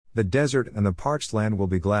The desert and the parched land will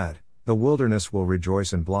be glad, the wilderness will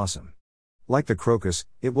rejoice and blossom. Like the crocus,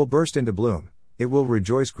 it will burst into bloom, it will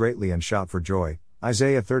rejoice greatly and shout for joy.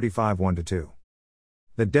 Isaiah 35 1-2.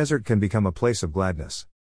 The desert can become a place of gladness.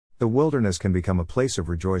 The wilderness can become a place of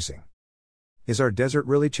rejoicing. Is our desert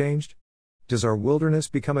really changed? Does our wilderness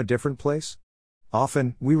become a different place?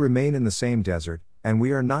 Often, we remain in the same desert, and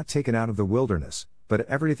we are not taken out of the wilderness, but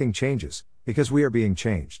everything changes, because we are being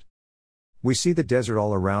changed. We see the desert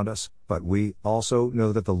all around us, but we also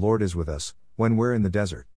know that the Lord is with us when we're in the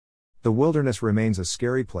desert. The wilderness remains a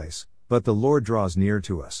scary place, but the Lord draws near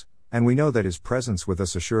to us, and we know that His presence with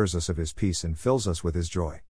us assures us of His peace and fills us with His joy.